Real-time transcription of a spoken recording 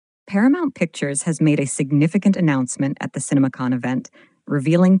Paramount Pictures has made a significant announcement at the CinemaCon event,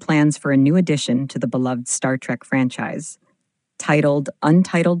 revealing plans for a new addition to the beloved Star Trek franchise. Titled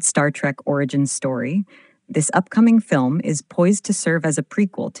Untitled Star Trek Origin Story, this upcoming film is poised to serve as a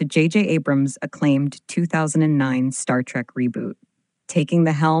prequel to J.J. Abrams' acclaimed 2009 Star Trek reboot. Taking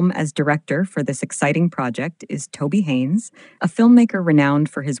the helm as director for this exciting project is Toby Haynes, a filmmaker renowned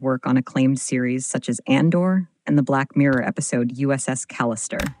for his work on acclaimed series such as Andor and the Black Mirror episode USS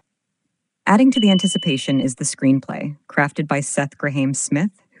Callister. Adding to the anticipation is the screenplay, crafted by Seth Grahame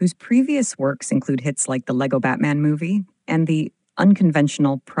Smith, whose previous works include hits like the Lego Batman movie and the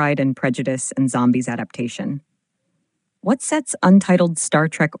unconventional Pride and Prejudice and Zombies adaptation. What sets Untitled Star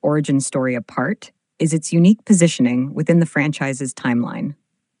Trek Origin Story apart is its unique positioning within the franchise's timeline.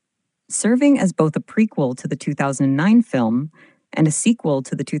 Serving as both a prequel to the 2009 film and a sequel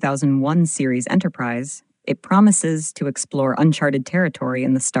to the 2001 series Enterprise, it promises to explore uncharted territory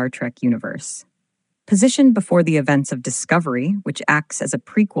in the Star Trek universe. Positioned before the events of Discovery, which acts as a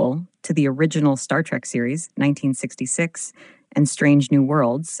prequel to the original Star Trek series, 1966, and Strange New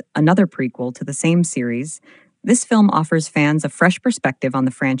Worlds, another prequel to the same series, this film offers fans a fresh perspective on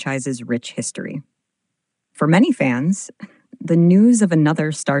the franchise's rich history. For many fans, the news of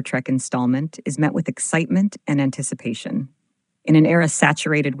another Star Trek installment is met with excitement and anticipation. In an era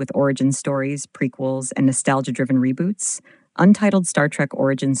saturated with origin stories, prequels, and nostalgia-driven reboots, Untitled Star Trek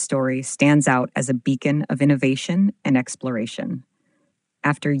Origin Story stands out as a beacon of innovation and exploration.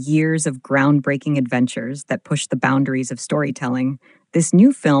 After years of groundbreaking adventures that push the boundaries of storytelling, this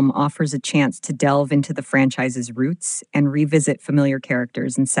new film offers a chance to delve into the franchise's roots and revisit familiar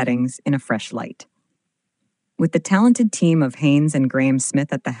characters and settings in a fresh light. With the talented team of Haynes and Graham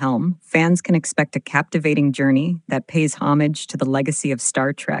Smith at the helm, fans can expect a captivating journey that pays homage to the legacy of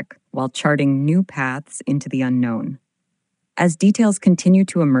Star Trek while charting new paths into the unknown. As details continue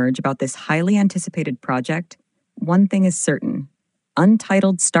to emerge about this highly anticipated project, one thing is certain: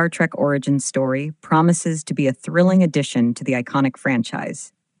 Untitled Star Trek Origin Story promises to be a thrilling addition to the iconic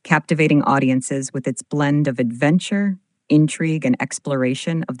franchise, captivating audiences with its blend of adventure, intrigue, and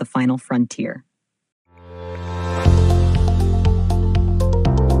exploration of the final frontier.